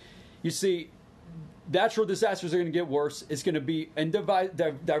 But you see, natural disasters are going to get worse. It's going to be in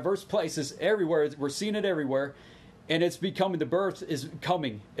diverse places everywhere. We're seeing it everywhere. And it's becoming, the birth is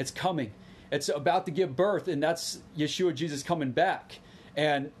coming. It's coming. It's about to give birth, and that's Yeshua Jesus coming back.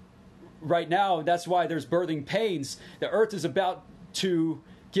 And right now, that's why there's birthing pains. The earth is about to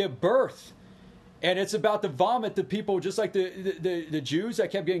give birth. And it's about to vomit the people, just like the Jews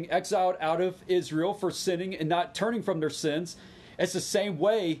that kept getting exiled out of Israel for sinning and not turning from their sins. It's the same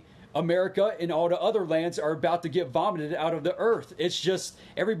way America and all the other lands are about to get vomited out of the earth. It's just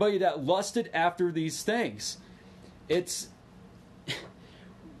everybody that lusted after these things.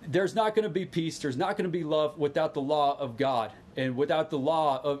 There's not going to be peace. There's not going to be love without the law of God and without the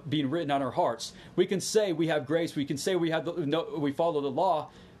law of being written on our hearts. We can say we have grace. We can say we follow the law,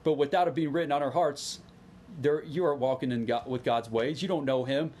 but without it being written on our hearts, you are walking with God's ways. You don't know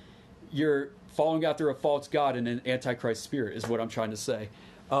Him. You're following after a false God and an antichrist spirit, is what I'm trying to say.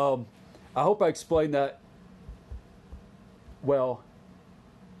 I hope I explained that well.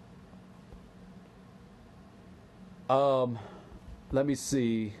 Let me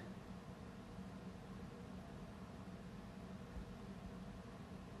see.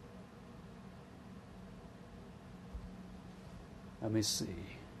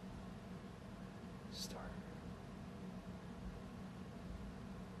 Start.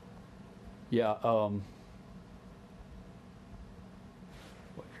 Yeah,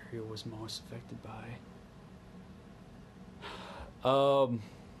 what area was most affected by?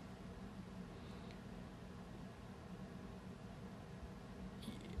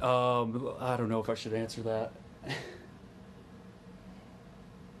 I don't know if I should answer that.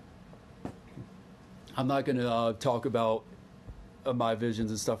 I'm not going to talk about my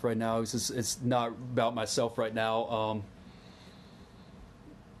visions and stuff right now. It's not about myself right now.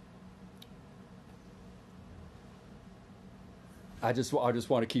 I just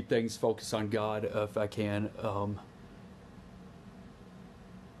want to keep things focused on God if I can.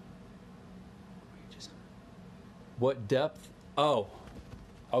 What depth? Oh,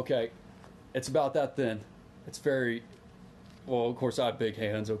 okay. It's about that thin. It's very, well, of course I have big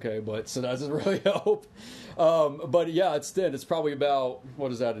hands, okay, but so that doesn't really help. But yeah, it's thin. It's probably about,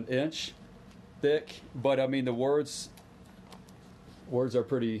 what is that, an inch thick? But I mean, the words are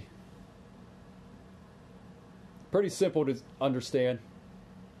pretty simple to understand.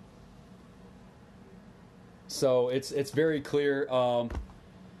 So it's very clear.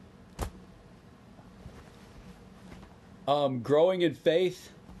 Growing in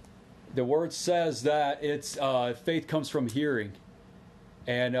faith, the word says that it's faith comes from hearing,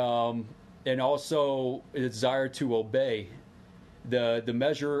 and also a desire to obey. The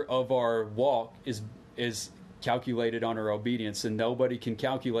measure of our walk is calculated on our obedience, and nobody can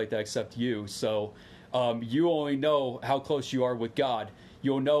calculate that except you. So you only know how close you are with God.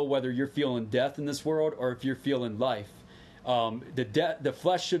 You'll know whether you're feeling death in this world or if you're feeling life. The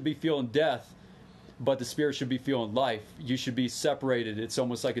flesh should be feeling death, but the spirit should be feeling life. You should be separated. It's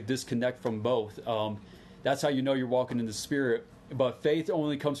almost like a disconnect from both. That's how you know you're walking in the spirit. But faith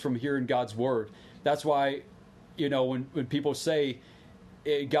only comes from hearing God's word. That's why, when people say,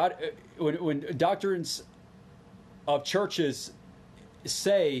 when doctrines of churches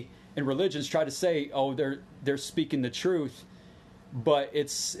say, and religions try to say, oh, they're speaking the truth, but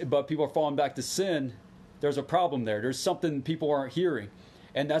people are falling back to sin. There's a problem there. There's something people aren't hearing,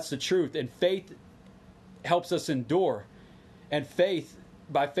 and that's the truth. And faith helps us endure, and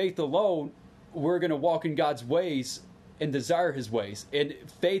by faith alone, we're going to walk in God's ways and desire His ways, and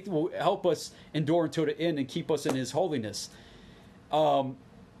faith will help us endure until the end and keep us in His holiness. And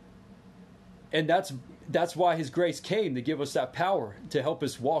that's why His grace came, to give us that power to help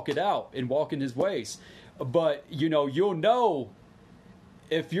us walk it out and walk in His ways. But you'll know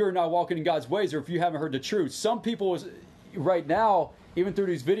if you're not walking in God's ways or if you haven't heard the truth. Some people right now, even through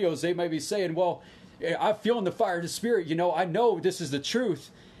these videos, they may be saying, well, I'm feeling the fire of the Spirit. I know this is the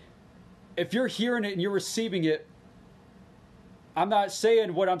truth. If you're hearing it and you're receiving it, I'm not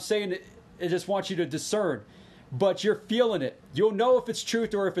saying what I'm saying. I just want you to discern. But you're feeling it. You'll know if it's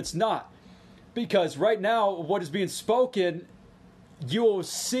truth or if it's not. Because right now, what is being spoken, you will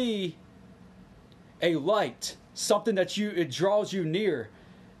see a light, something that it draws you near.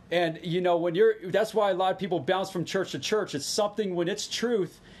 And that's why a lot of people bounce from church to church. It's something, when it's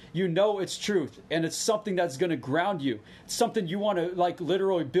truth, it's truth, and it's something that's going to ground you. It's something you want to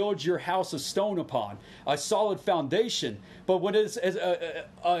literally build your house of stone upon, a solid foundation. But when it's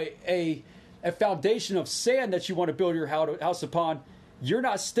a foundation of sand that you want to build your house upon, you're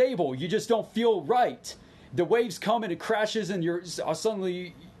not stable. You just don't feel right. The waves come and it crashes, and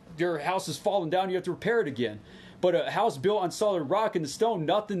suddenly your house is falling down. You have to repair it again. But a house built on solid rock and stone,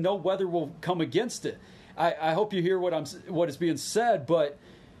 no weather will come against it. I hope you hear what is being said. But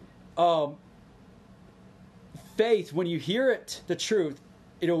faith, when you hear it, the truth,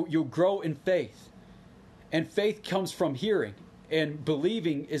 you'll grow in faith, and faith comes from hearing, and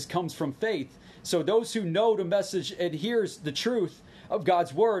believing comes from faith. So those who know the message and hears the truth of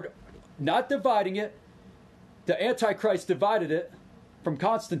God's word, not dividing it. The Antichrist divided it from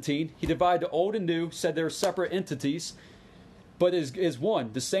Constantine. He divided the old and new, said they're separate entities, but is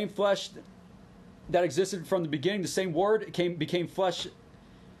one. The same flesh that existed from the beginning, the same word became flesh.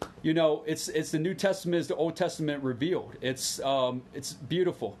 It's the New Testament is the Old Testament revealed. It's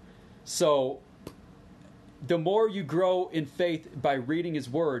beautiful. So the more you grow in faith by reading His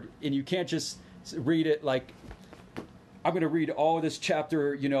word, and you can't just read it like, I'm going to read all this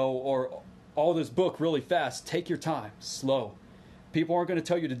chapter, or all this book really fast. Take your time, slow. People aren't going to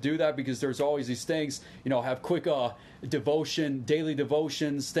tell you to do that, because there's always these things, have quick devotion, daily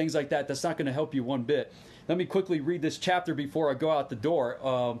devotions, things like that. That's not going to help you one bit. Let me quickly read this chapter before I go out the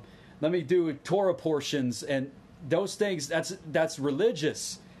door. Let me do Torah portions, and those things, that's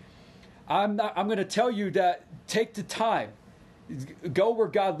religious. I'm going to tell you that take the time. Go where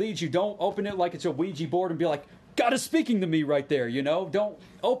God leads you. Don't open it like it's a Ouija board and be like, God is speaking to me right there, Don't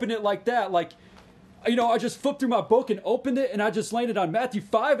open it like that. I just flipped through my book and opened it, and I just landed on Matthew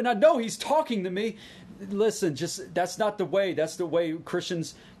 5, and I know He's talking to me. Listen, that's not the way. That's the way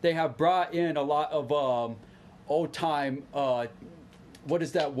Christians, they have brought in a lot of old time, what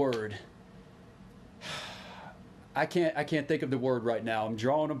is that word? I can't think of the word right now. I'm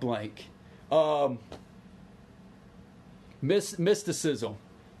drawing a blank. Mysticism.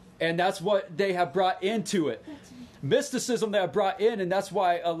 And that's what they have brought into it. mysticism that I brought in, and that's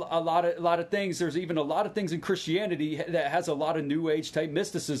why a lot of things. There's even a lot of things in Christianity that has a lot of New Age type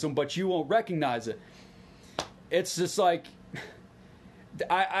mysticism, but you won't recognize it. It's just like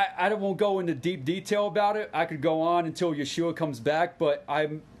I won't go into deep detail about it. I could go on until Yeshua comes back, but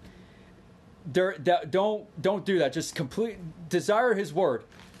I'm there. Don't do that. Just desire His word.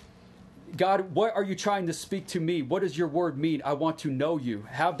 God, what are you trying to speak to me? What does your word mean? I want to know you.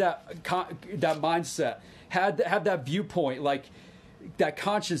 Have that mindset. Have that viewpoint, like that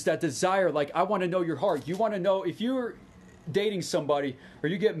conscience, that desire. Like, I want to know your heart. You want to know if you're dating somebody or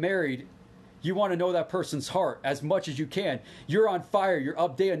you get married, you want to know that person's heart as much as you can. You're on fire. You're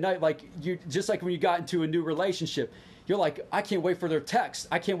up day and night. Like just like when you got into a new relationship. You're like, I can't wait for their text.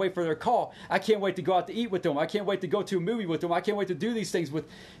 I can't wait for their call. I can't wait to go out to eat with them. I can't wait to go to a movie with them. I can't wait to do these things with.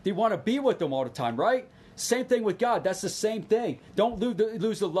 They want to be with them all the time, right? Same thing with God. That's the same thing. Don't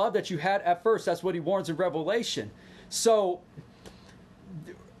lose the love that you had at first. That's what He warns in Revelation. So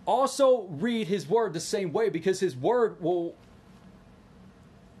also read His word the same way, because His word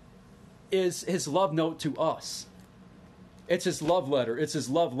is His love note to us. It's His love letter. It's His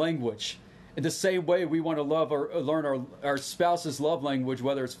love language. In the same way, we want to love or learn our spouse's love language,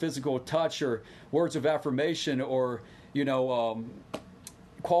 whether it's physical touch or words of affirmation or,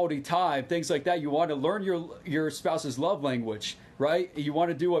 quality time, things like that. You want to learn your spouse's love language, right? You want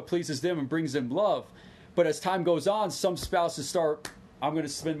to do what pleases them and brings them love. But as time goes on, some spouses start, I'm going to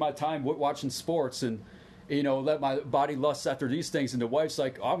spend my time watching sports and, let my body lust after these things. And the wife's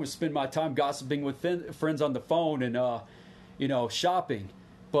like, I'm going to spend my time gossiping with friends on the phone and, shopping.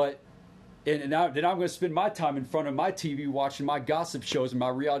 But then I'm going to spend my time in front of my TV watching my gossip shows and my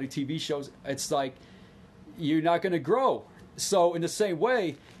reality TV shows. It's like, you're not going to grow. So in the same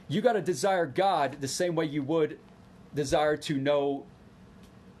way, you got to desire God the same way you would desire to know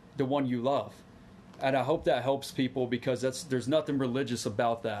the one you love. And I hope that helps people, because there's nothing religious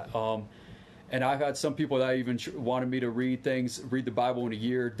about that. And I've had some people that even wanted me to read the Bible in a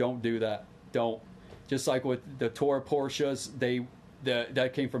year. Don't do that. Don't. Just like with the Torah portions,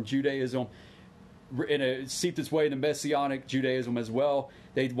 that came from Judaism, and it seeped its way into Messianic Judaism as well.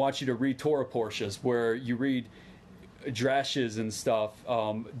 They want you to read Torah portions where you read drashes and stuff.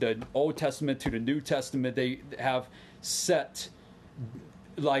 The Old Testament to the New Testament, they have set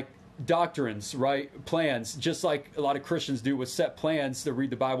like doctrines, right? Plans, just like a lot of Christians do with set plans to read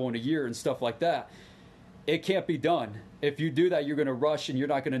the Bible in a year and stuff like that. It can't be done. If you do that, you're going to rush and you're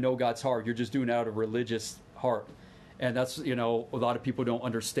not going to know God's heart. You're just doing it out of religious heart. And that's, a lot of people don't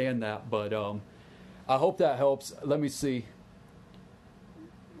understand that. But I hope that helps. Let me see.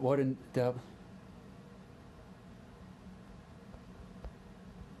 What in depth?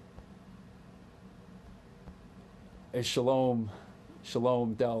 Hey, Shalom,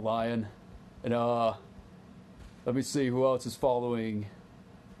 Thou Lion. And let me see who else is following.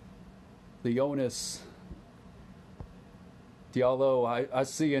 Leonis. Diallo, I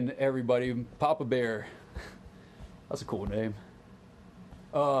see in everybody. Papa Bear. That's a cool name.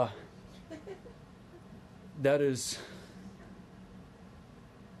 That is,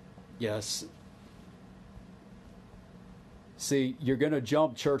 yes. See, you're going to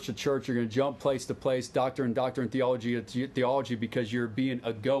jump church to church. You're going to jump place to place, doctrine, theology to theology, because you're being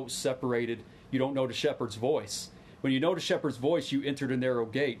a goat separated. You don't know the shepherd's voice. When you know the shepherd's voice, you enter the narrow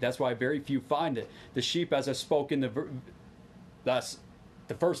gate. That's why very few find it. The sheep, as I spoke in that's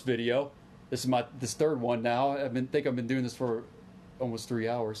the first video. This is this third one now. I've been doing this for almost 3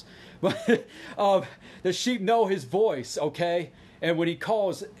 hours. But the sheep know his voice, okay? And when he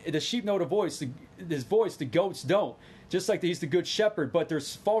calls, the sheep know his voice, the goats don't. Just like he's the good shepherd, but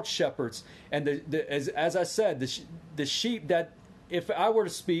there's false shepherds. And as I said, the sheep that, if I were to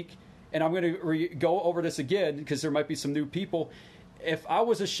speak, and I'm going to go over this again because there might be some new people. If I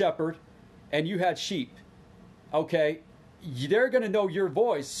was a shepherd and you had sheep, okay, they're going to know your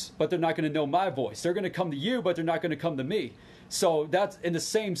voice, but they're not going to know my voice. They're going to come to you, but they're not going to come to me. So that's in the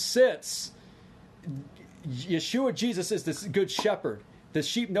same sense. Yeshua, Jesus, is this good shepherd. The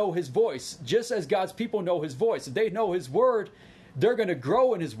sheep know his voice, just as God's people know his voice. If they know his word, they're going to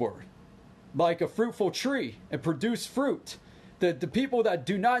grow in his word like a fruitful tree and produce fruit. The people that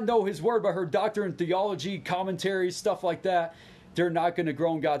do not know his word but heard doctrine, theology, commentaries, stuff like that, they're not going to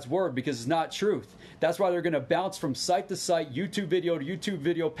grow in God's word because it's not truth. That's why they're going to bounce from site to site, YouTube video to YouTube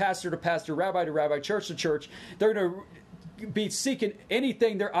video, pastor to pastor, rabbi to rabbi, church to church. They're going to be seeking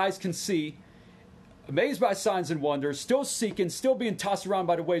anything their eyes can see, amazed by signs and wonders, still seeking, still being tossed around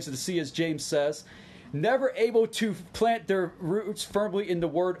by the waves of the sea, as James says, never able to plant their roots firmly in the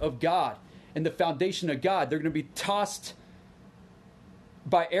word of God, in the foundation of God. They're going to be tossed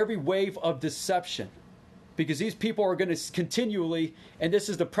by every wave of deception because these people are going to continually, and this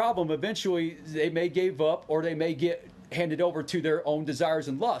is the problem, eventually they may give up or they may get handed over to their own desires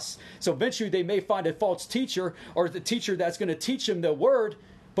and lusts. So eventually they may find a false teacher or the teacher that's going to teach them the word,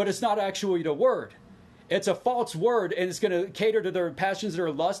 but it's not actually the word. It's a false word, and it's going to cater to their passions,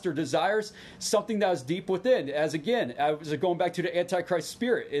 their lust, their desires, something that is deep within. As again, I was going back to the Antichrist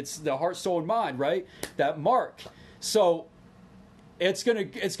spirit. It's the heart, soul, and mind, right? That mark. So it's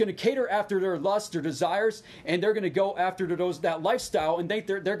going to cater after their lust, their desires, and they're going to go after that lifestyle, and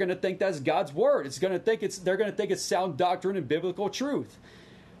they're going to think that's God's word. They're going to think it's sound doctrine and biblical truth,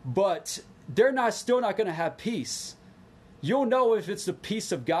 but they're still not going to have peace. You'll know if it's the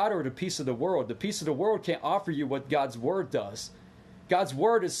peace of God or the peace of the world. The peace of the world can't offer you what God's word does. God's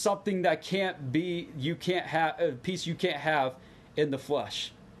word is something that you can't have peace you can't have in the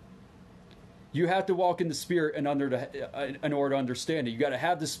flesh. You have to walk in the Spirit in order to understand it. You got to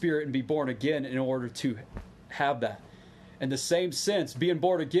have the Spirit and be born again in order to have that. In the same sense, being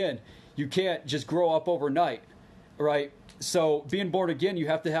born again, you can't just grow up overnight, right? So being born again, you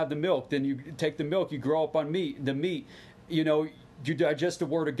have to have the milk. Then you take the milk, you grow up on meat. The meat, you digest the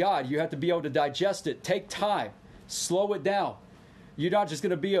Word of God. You have to be able to digest it. Take time. Slow it down. You're not just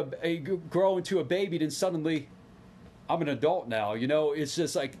going to grow into a baby, then suddenly, I'm an adult now. It's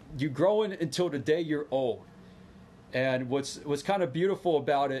just like you growing until the day you're old. And what's kind of beautiful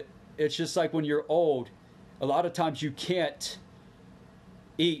about it, it's just like when you're old, a lot of times you can't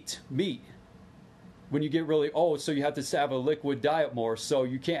eat meat when you get really old, so you have to have a liquid diet more. So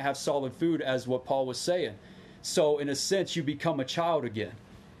you can't have solid food, as what Paul was saying. So in a sense, you become a child again.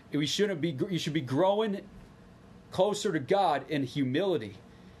 You should be growing closer to God in humility.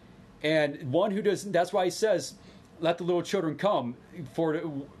 And one who doesn't, that's why he says, let the little children come, for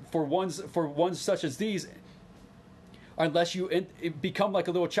ones such as these, unless you become like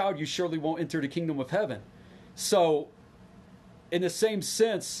a little child, you surely won't enter the kingdom of heaven. So in the same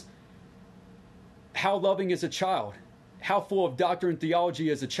sense, how loving is a child? How full of doctrine and theology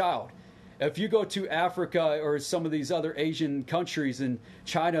is a child? If you go to Africa or some of these other Asian countries and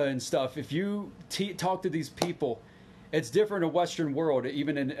China and stuff, if you talk to these people, it's different in the Western world.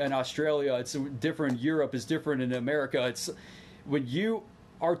 Even in Australia, it's different. Europe is different. In America, it's when you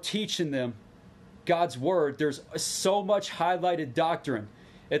are teaching them God's word, there's so much highlighted doctrine.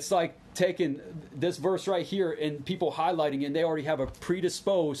 It's like taking this verse right here and people highlighting it, and they already have a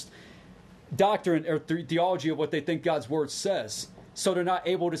predisposed doctrine or theology of what they think God's word says. So they're not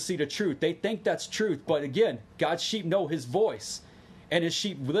able to see the truth. They think that's truth. But again, God's sheep know his voice. And his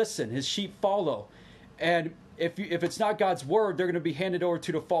sheep listen. His sheep follow. And if it's not God's word, they're going to be handed over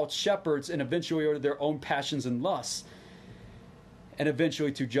to the false shepherds and eventually over to their own passions and lusts. And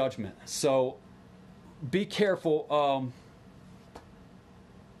eventually to judgment. So be careful.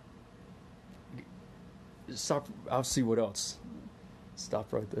 Stop. I'll see what else.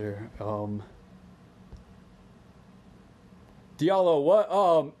 Stop right there. Diallo,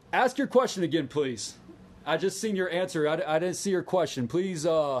 what? Ask your question again, please. I just seen your answer. I didn't see your question. Please,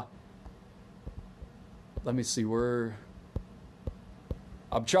 let me see where.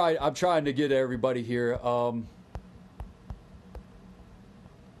 I'm trying to get everybody here.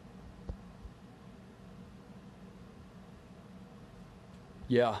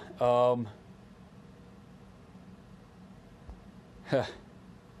 Yeah.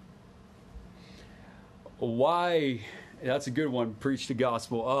 Why? That's a good one. Preach the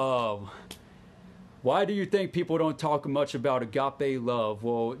gospel. Why do you think people don't talk much about agape love?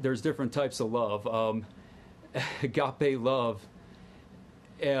 Well, there's different types of love. Agape love.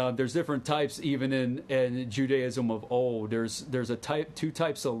 There's different types even in Judaism of old. There's two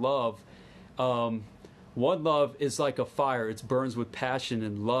types of love. One love is like a fire. It burns with passion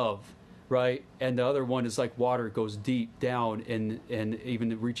and love, right? And the other one is like water. It goes deep down and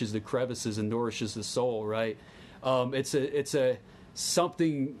even it reaches the crevices and nourishes the soul, right? It's a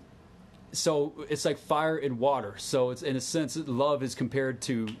something. So it's like fire and water. So it's in a sense love is compared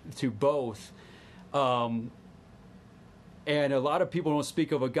to both. And a lot of people don't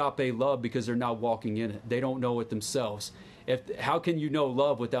speak of agape love because they're not walking in it. They don't know it themselves. How can you know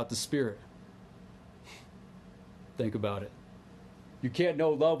love without the Spirit? Think about it. You can't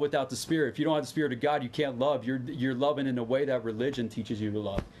know love without the Spirit. If you don't have the Spirit of God, you can't love. You're loving in a way that religion teaches you to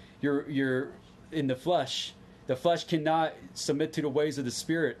love. You're in the flesh. The flesh cannot submit to the ways of the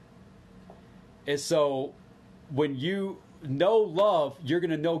Spirit. And so when you know love, you're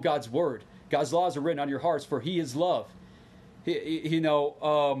going to know God's word. God's laws are written on your hearts, for he is love. You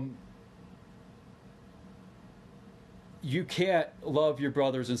can't love your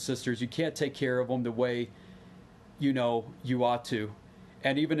brothers and sisters. You can't take care of them the way you ought to.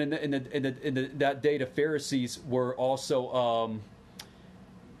 And even in that day, the Pharisees were also.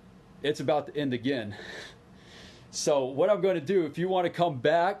 It's about to end again. So what I'm going to do, if you want to come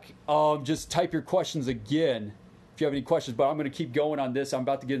back, just type your questions again if you have any questions. But I'm going to keep going on this. I'm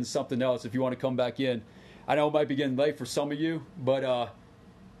about to get into something else. If you want to come back in, I know it might be getting late for some of you, but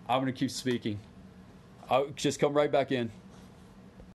I'm going to keep speaking. I'll just come right back in.